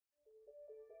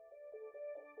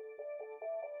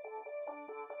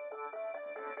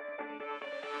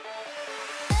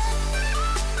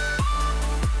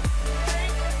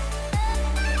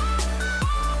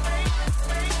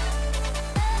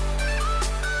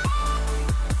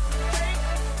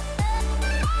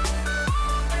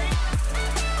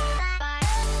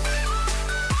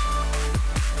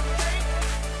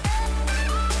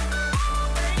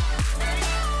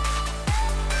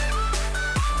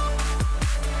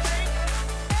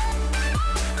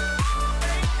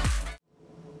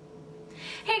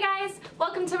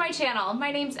my channel.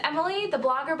 My name's Emily, the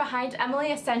blogger behind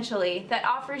Emily Essentially, that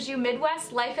offers you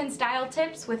Midwest life and style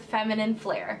tips with feminine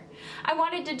flair. I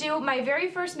wanted to do my very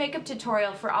first makeup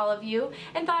tutorial for all of you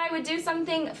and thought I would do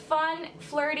something fun,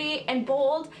 flirty, and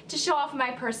bold to show off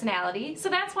my personality. So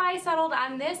that's why I settled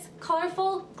on this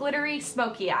colorful, glittery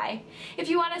smoky eye. If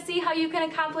you want to see how you can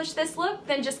accomplish this look,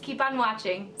 then just keep on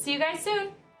watching. See you guys soon!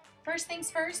 First things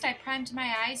first, I primed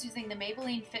my eyes using the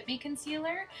Maybelline Fit Me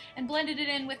concealer and blended it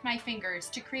in with my fingers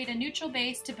to create a neutral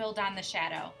base to build on the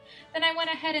shadow. Then I went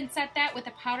ahead and set that with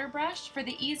a powder brush for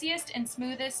the easiest and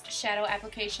smoothest shadow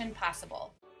application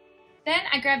possible. Then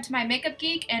I grabbed my Makeup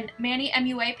Geek and Manny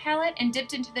MUA palette and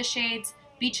dipped into the shades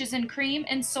Beaches and Cream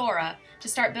and Sora to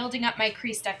start building up my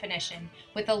crease definition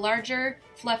with a larger,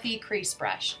 fluffy crease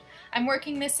brush. I'm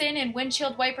working this in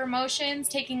windshield wiper motions,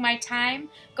 taking my time,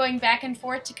 going back and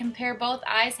forth to compare both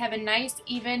eyes have a nice,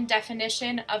 even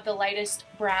definition of the lightest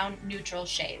brown neutral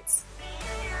shades.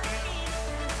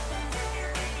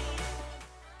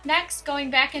 Next,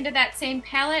 going back into that same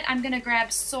palette, I'm going to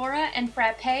grab Sora and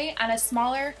Frappe on a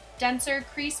smaller, denser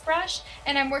crease brush,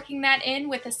 and I'm working that in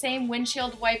with the same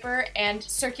windshield wiper and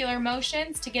circular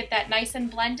motions to get that nice and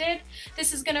blended.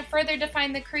 This is going to further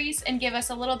define the crease and give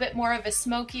us a little bit more of a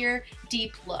smokier,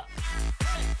 deep look.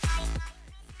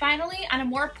 Finally, on a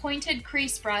more pointed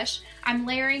crease brush, I'm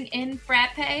layering in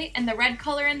Frappe and the red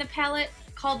color in the palette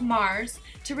called Mars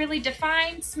to really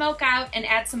define, smoke out, and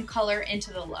add some color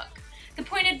into the look. The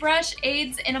pointed brush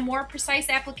aids in a more precise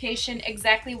application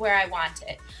exactly where I want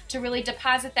it, to really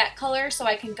deposit that color so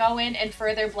I can go in and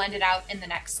further blend it out in the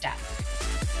next step.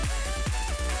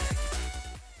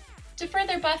 To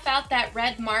further buff out that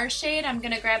red Mars shade, I'm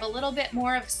going to grab a little bit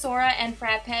more of Sora and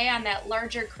Frappe on that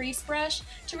larger crease brush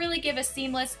to really give a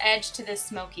seamless edge to this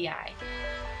smoky eye.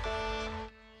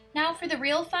 Now for the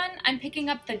real fun, I'm picking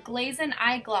up the Glazin'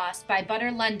 Eye Gloss by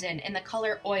Butter London in the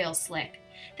color Oil Slick.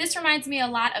 This reminds me a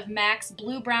lot of MAC's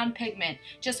blue-brown pigment,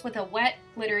 just with a wet,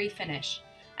 glittery finish.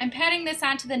 I'm patting this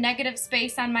onto the negative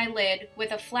space on my lid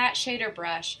with a flat shader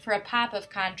brush for a pop of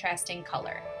contrasting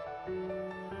color.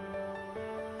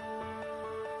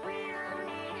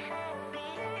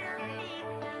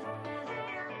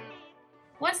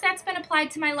 Once that's been applied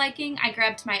to my liking, I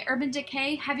grabbed my Urban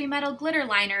Decay Heavy Metal Glitter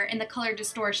Liner in the color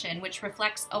Distortion, which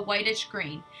reflects a whitish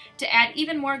green, to add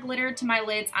even more glitter to my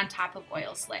lids on top of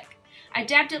Oil Slick. I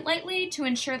dabbed it lightly to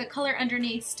ensure the color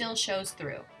underneath still shows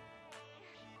through.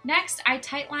 Next, I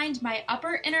tightlined my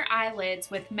upper inner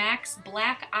eyelids with MAC's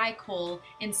Black Eye Kohl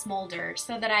in Smolder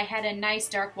so that I had a nice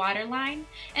dark waterline,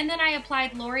 and then I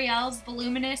applied L'Oreal's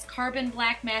voluminous Carbon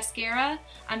Black Mascara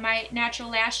on my natural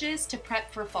lashes to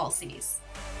prep for falsies.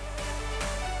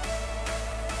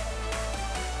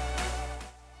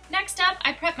 Next up,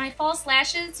 I prepped my false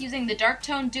lashes using the Dark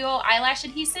Tone Duo Eyelash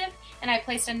Adhesive, and I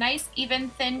placed a nice, even,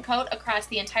 thin coat across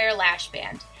the entire lash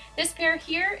band. This pair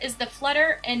here is the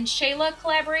Flutter and Shayla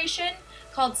collaboration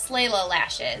called Slayla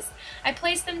Lashes. I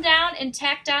placed them down and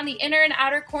tacked down the inner and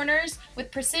outer corners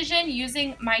with precision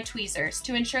using my tweezers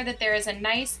to ensure that there is a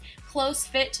nice, close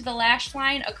fit to the lash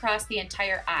line across the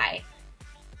entire eye.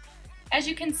 As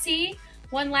you can see,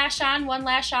 one lash on, one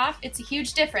lash off, it's a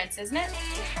huge difference, isn't it?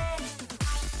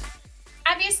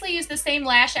 Obviously use the same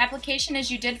lash application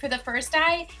as you did for the first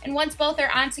eye, and once both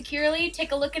are on securely,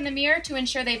 take a look in the mirror to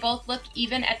ensure they both look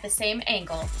even at the same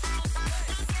angle.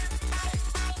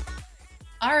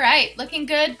 Alright, looking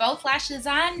good, both lashes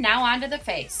on, now onto the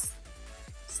face.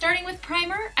 Starting with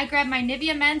primer, I grabbed my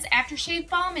Nivea Men's Aftershave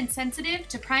Balm in Sensitive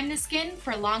to prime the skin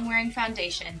for long-wearing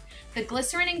foundation. The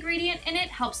glycerin ingredient in it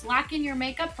helps lock in your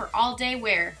makeup for all-day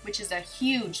wear, which is a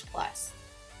huge plus.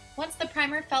 Once the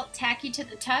primer felt tacky to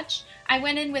the touch, I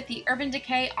went in with the Urban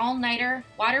Decay All Nighter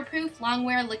Waterproof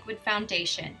Longwear Liquid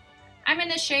Foundation. I'm in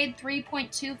the shade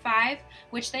 3.25,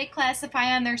 which they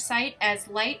classify on their site as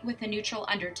light with a neutral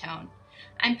undertone.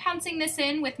 I'm pouncing this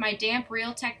in with my damp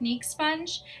Real Technique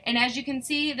sponge, and as you can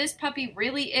see, this puppy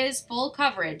really is full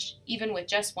coverage, even with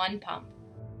just one pump.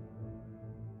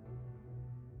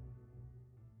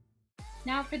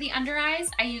 Now for the under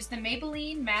eyes, I use the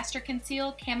Maybelline Master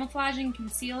Conceal Camouflaging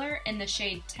Concealer in the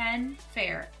shade 10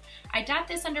 Fair. I dot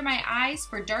this under my eyes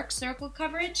for dark circle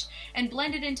coverage and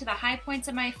blend it into the high points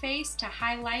of my face to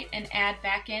highlight and add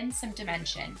back in some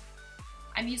dimension.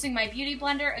 I'm using my Beauty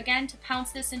Blender again to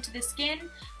pounce this into the skin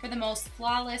for the most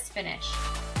flawless finish.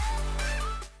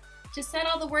 To set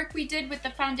all the work we did with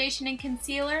the foundation and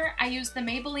concealer, I used the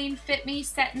Maybelline Fit Me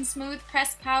Set and Smooth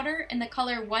Pressed Powder in the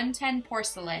color 110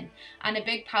 Porcelain on a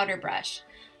big powder brush.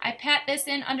 I pat this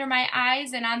in under my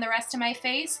eyes and on the rest of my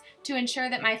face to ensure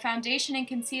that my foundation and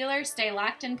concealer stay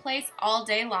locked in place all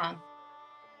day long.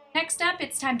 Next up,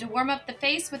 it's time to warm up the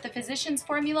face with the Physicians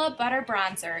Formula Butter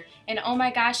Bronzer. And oh my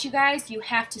gosh, you guys, you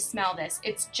have to smell this.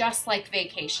 It's just like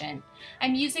vacation.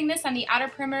 I'm using this on the outer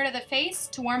perimeter of the face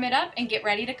to warm it up and get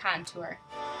ready to contour.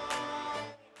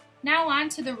 Now on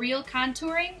to the real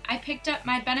contouring. I picked up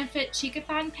my Benefit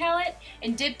Cheekathon palette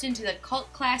and dipped into the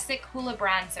cult classic Hoola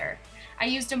Bronzer. I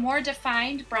used a more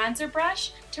defined bronzer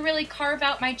brush to really carve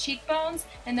out my cheekbones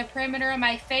and the perimeter of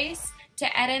my face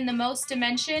to add in the most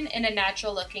dimension in a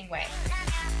natural looking way.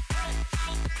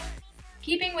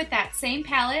 Keeping with that same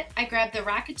palette, I grabbed the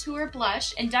Rockateur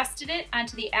blush and dusted it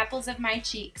onto the apples of my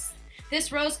cheeks.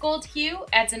 This rose gold hue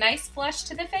adds a nice flush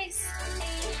to the face.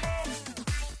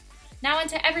 Now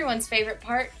onto everyone's favorite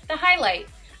part, the highlight.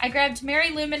 I grabbed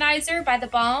Mary Luminizer by the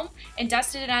Balm and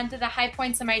dusted it onto the high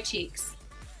points of my cheeks.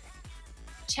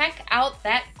 Check out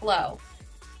that glow.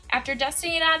 After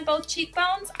dusting it on both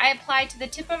cheekbones, I applied to the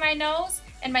tip of my nose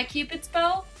and my Cupid's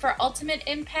bow for ultimate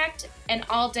impact and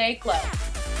all-day glow.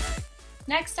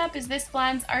 Next up is this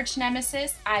blonde's arch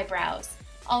nemesis, eyebrows.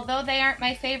 Although they aren't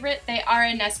my favorite, they are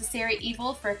a necessary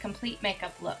evil for a complete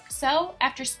makeup look. So,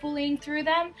 after spooling through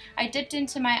them, I dipped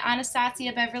into my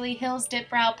Anastasia Beverly Hills Dip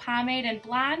Brow Pomade in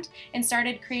blonde and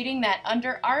started creating that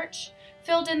under arch,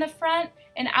 filled in the front,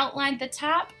 and outlined the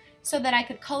top, so that I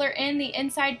could color in the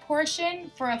inside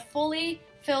portion for a fully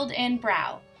filled in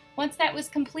brow. Once that was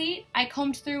complete, I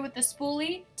combed through with the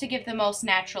spoolie to give the most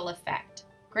natural effect.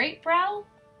 Great brow?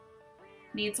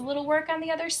 Needs a little work on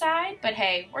the other side, but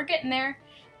hey, we're getting there.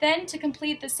 Then, to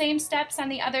complete the same steps on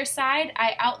the other side,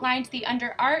 I outlined the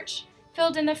under arch,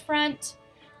 filled in the front,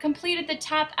 completed the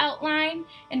top outline,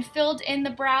 and filled in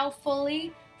the brow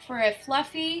fully for a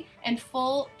fluffy and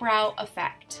full brow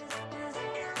effect.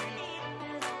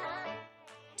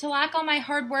 To lock all my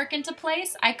hard work into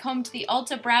place, I combed the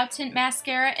Ulta Brow Tint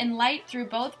Mascara in light through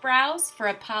both brows for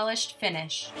a polished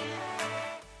finish.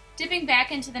 Dipping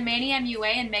back into the Manny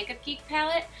MUA and Makeup Geek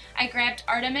palette, I grabbed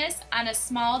Artemis on a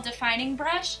small defining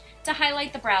brush to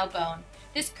highlight the brow bone.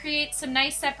 This creates some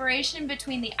nice separation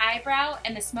between the eyebrow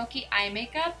and the smoky eye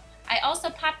makeup. I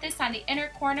also popped this on the inner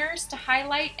corners to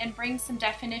highlight and bring some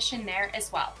definition there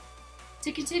as well.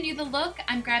 To continue the look,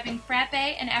 I'm grabbing Frappe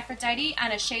and Aphrodite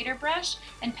on a shader brush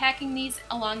and packing these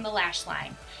along the lash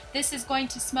line. This is going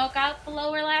to smoke out the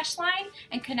lower lash line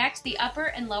and connect the upper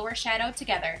and lower shadow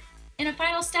together. In a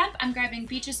final step, I'm grabbing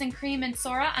Beaches and Cream and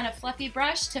Sora on a fluffy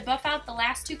brush to buff out the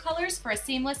last two colors for a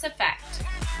seamless effect.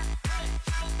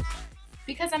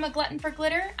 Because I'm a glutton for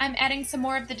glitter, I'm adding some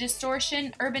more of the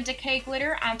Distortion Urban Decay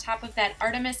glitter on top of that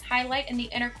Artemis highlight in the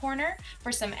inner corner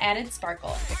for some added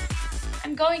sparkle.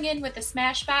 I'm going in with the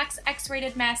Smashbox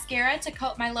X-Rated Mascara to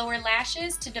coat my lower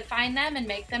lashes to define them and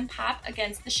make them pop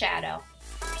against the shadow.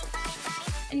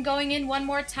 And going in one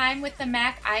more time with the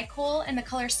MAC Eye Kohl in the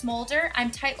color Smolder, I'm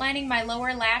tightlining my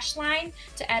lower lash line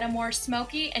to add a more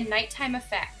smoky and nighttime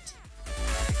effect.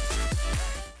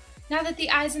 Now that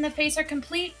the eyes and the face are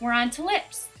complete, we're on to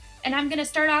lips. And I'm going to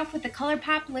start off with the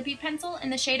ColourPop Lippy Pencil in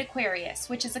the shade Aquarius,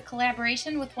 which is a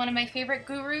collaboration with one of my favorite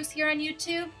gurus here on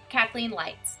YouTube, Kathleen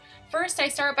Lights. First, I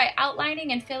start by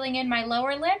outlining and filling in my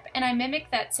lower lip, and I mimic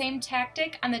that same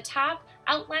tactic on the top,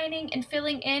 outlining and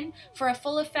filling in for a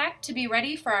full effect to be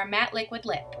ready for our matte liquid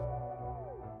lip.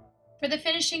 For the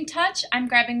finishing touch, I'm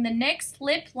grabbing the NYX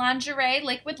Lip Lingerie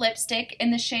Liquid Lipstick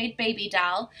in the shade Baby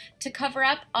Doll to cover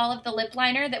up all of the lip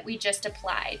liner that we just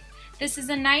applied. This is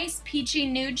a nice peachy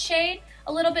nude shade,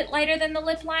 a little bit lighter than the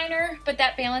lip liner, but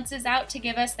that balances out to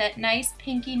give us that nice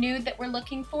pinky nude that we're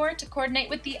looking for to coordinate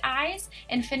with the eyes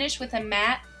and finish with a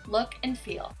matte look and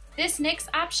feel. This NYX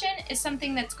option is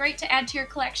something that's great to add to your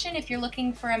collection if you're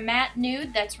looking for a matte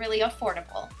nude that's really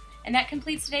affordable. And that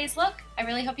completes today's look. I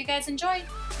really hope you guys enjoyed.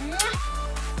 Mwah!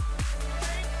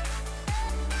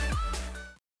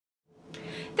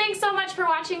 Thanks so much for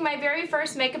watching my very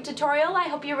first makeup tutorial. I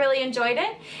hope you really enjoyed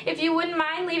it. If you wouldn't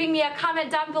mind leaving me a comment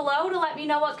down below to let me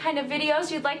know what kind of videos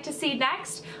you'd like to see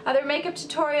next. Other makeup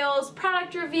tutorials,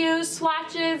 product reviews,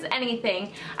 swatches,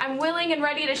 anything. I'm willing and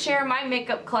ready to share my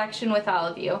makeup collection with all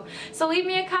of you. So leave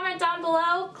me a comment down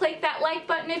below, click that like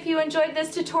button if you enjoyed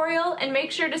this tutorial, and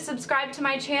make sure to subscribe to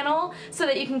my channel so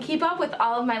that you can keep up with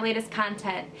all of my latest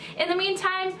content. In the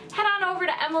meantime, head on over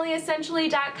to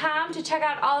emilyessentially.com to check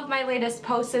out all of my latest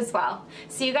posts as well.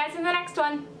 See you guys in the next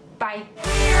one. Bye.